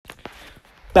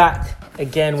Back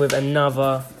again with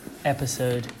another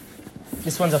episode.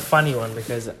 This one's a funny one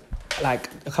because, like,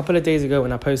 a couple of days ago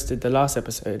when I posted the last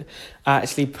episode, I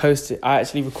actually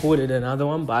recorded another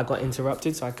one, but I got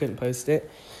interrupted, so I couldn't post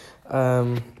it.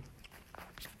 So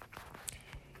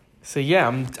yeah,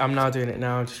 I'm now doing it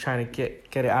now. I'm just trying to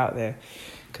get it out there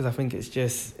because I think it's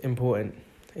just important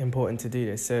to do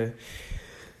this. So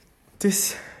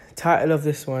this title of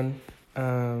this one,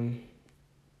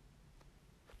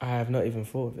 I have not even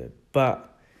thought of it,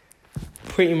 but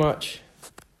pretty much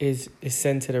is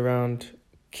centered around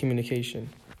communication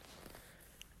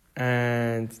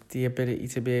and the ability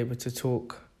to be able to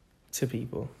talk to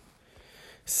people.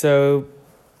 So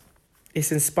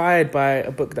it's inspired by a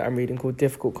book that I'm reading called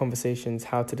Difficult Conversations,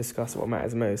 How to Discuss What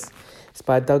Matters Most. It's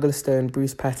by Douglas Stone,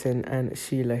 Bruce Patton, and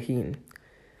Sheila Heen.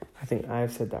 I think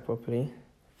I've said that properly.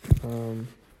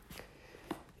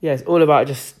 Yeah, it's all about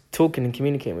just talking and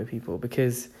communicating with people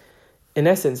because, in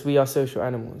essence, we are social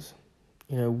animals.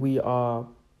 You know,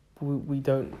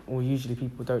 usually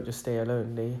people don't just stay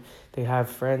alone. They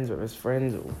have friends, whether it's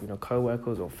friends or, you know,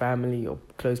 co-workers or family or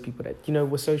close people that, you know,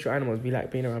 we're social animals. We like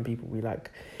being around people. We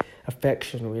like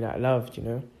affection. We like love, you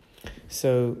know.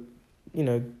 So, you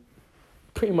know,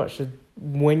 pretty much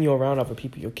when you're around other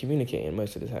people, you're communicating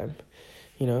most of the time,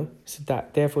 you know. So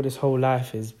therefore this whole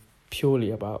life is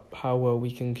purely about how well we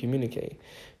can communicate.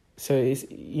 So it's,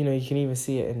 you know, you can even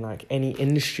see it in like any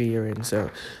industry you're in.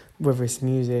 So whether it's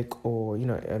music or, you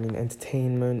know, I mean,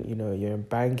 entertainment, you know, you're in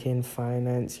banking,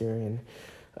 finance, you're in,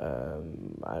 I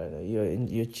don't know,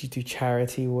 you do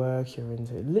charity work, you're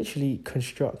into literally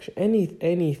construction,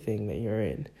 anything that you're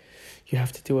in, you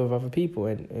have to deal with other people.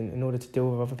 And in order to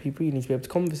deal with other people, you need to be able to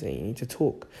conversate, you need to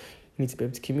talk, you need to be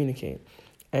able to communicate.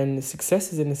 And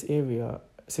successes in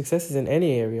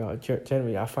any area,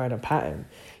 generally, I find a pattern,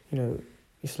 you know.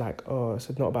 It's like,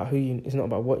 it's not about it's not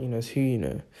about what you know, it's who you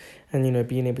know. And, you know,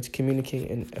 being able to communicate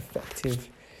and effective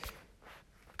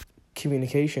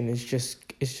communication is just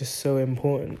so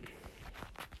important,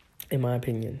 in my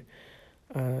opinion.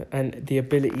 And the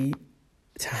ability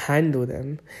to handle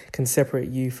them can separate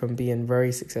you from being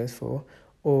very successful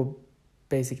or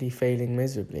basically failing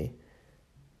miserably.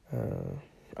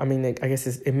 I mean, I guess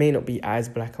it may not be as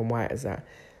black and white as that,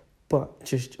 but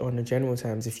just on the general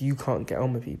terms, if you can't get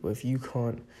on with people, if you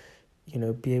can't, you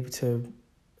know, be able to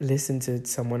listen to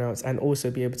someone else and also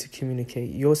be able to communicate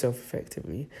yourself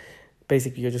effectively,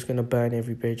 basically you're just going to burn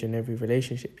every bridge and every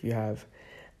relationship you have,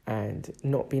 and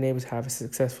not being able to have a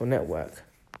successful network,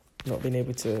 not being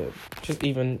able to just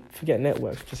even forget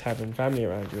network, just having family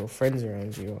around you or friends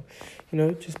around you, or, you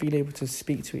know, just being able to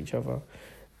speak to each other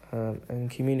and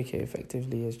communicate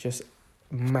effectively is just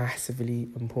massively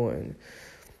important.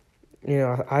 You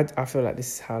know, I feel like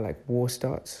this is how, like, war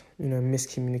starts, you know,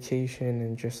 miscommunication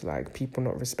and just, like, people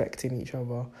not respecting each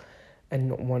other and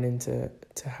not wanting to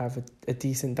have a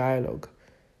decent dialogue.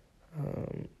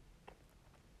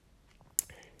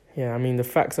 Yeah, I mean, the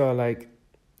facts are, like,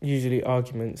 usually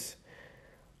arguments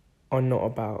are not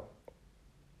about...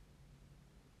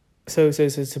 So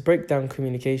to break down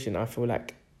communication, I feel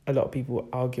like a lot of people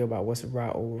argue about what's right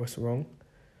or what's wrong.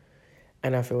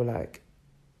 And I feel like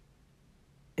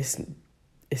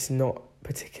it's not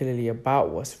particularly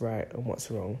about what's right and what's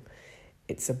wrong.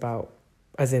 It's about,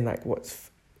 as in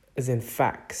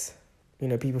facts. You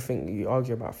know, people think you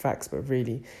argue about facts, but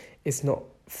really it's not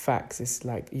facts. It's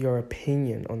like your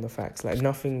opinion on the facts. Like,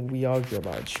 nothing we argue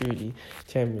about truly,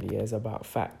 generally, is about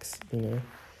facts, you know.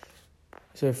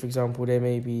 So, for example, there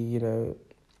may be, you know,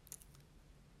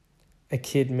 a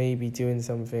kid may be doing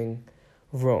something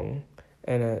wrong,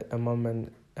 and a mum and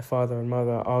a father and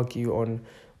mother argue on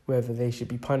whether they should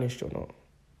be punished or not.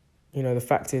 You know, the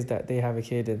fact is that they have a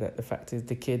kid, and that the fact is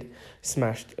the kid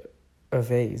smashed a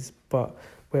vase, but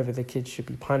whether the kid should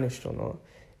be punished or not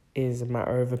is a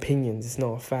matter of opinions. It's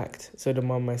not a fact. So the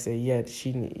mum might say, yeah,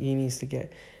 he needs to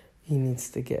get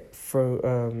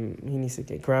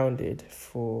grounded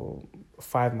for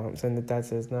 5 months, and the dad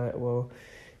says,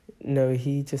 no,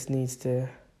 he just needs to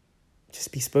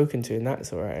just be spoken to, and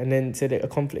that's all right. And then so that a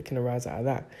conflict can arise out of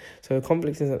that. So a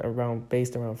conflict isn't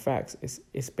based around facts.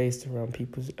 It's based around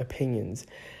people's opinions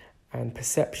and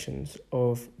perceptions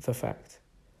of the fact.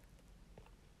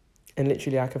 And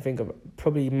literally, I can think of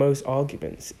probably most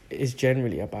arguments is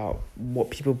generally about what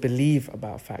people believe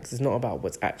about facts. It's not about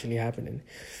what's actually happening.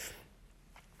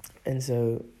 And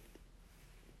so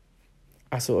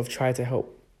I sort of try to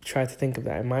think of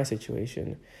that in my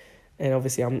situation. And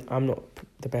obviously, I'm not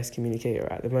the best communicator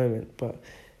at the moment, but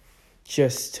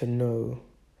just to know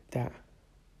that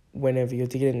whenever you're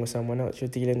dealing with someone else, you're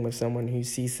dealing with someone who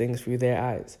sees things through their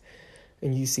eyes,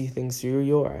 and you see things through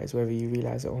your eyes, whether you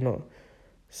realize it or not.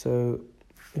 So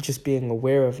just being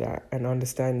aware of that and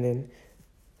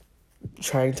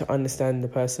trying to understand the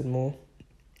person more,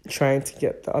 trying to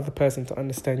get the other person to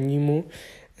understand you more,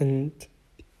 and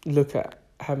look at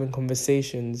having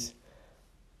conversations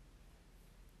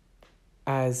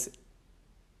as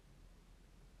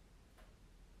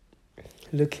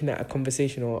looking at a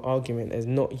conversation or argument as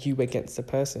not you against the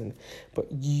person,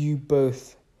 but you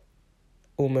both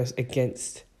almost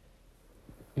against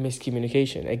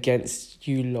miscommunication, against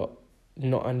you lot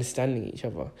not understanding each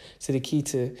other. So the key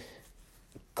to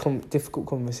difficult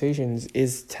conversations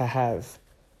is to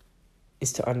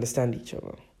understand each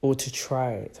other, or to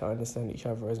try to understand each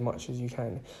other as much as you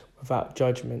can, without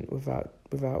judgment, without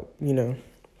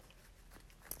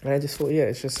And I just thought,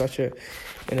 it's just such an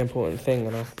important thing,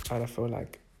 and I feel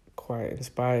like quite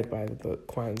inspired by the book,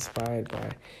 quite inspired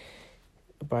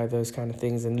by those kind of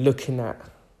things, and looking at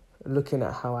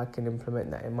how I can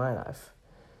implement that in my life.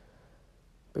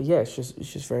 But it's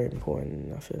just very important,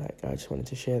 and I feel like I just wanted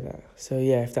to share that. So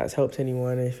if that's helped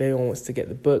anyone, if anyone wants to get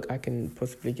the book, I can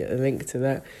possibly get a link to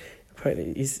that.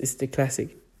 Apparently, it's the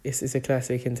classic. It's a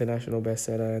classic international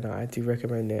bestseller, and I do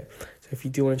recommend it. So if you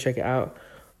do want to check it out,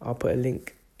 I'll put a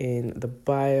link in the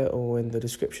bio or in the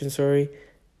description,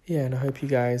 and I hope you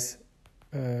guys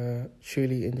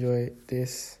truly enjoy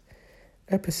this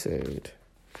episode.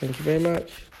 Thank you very much.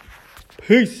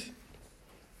 Peace.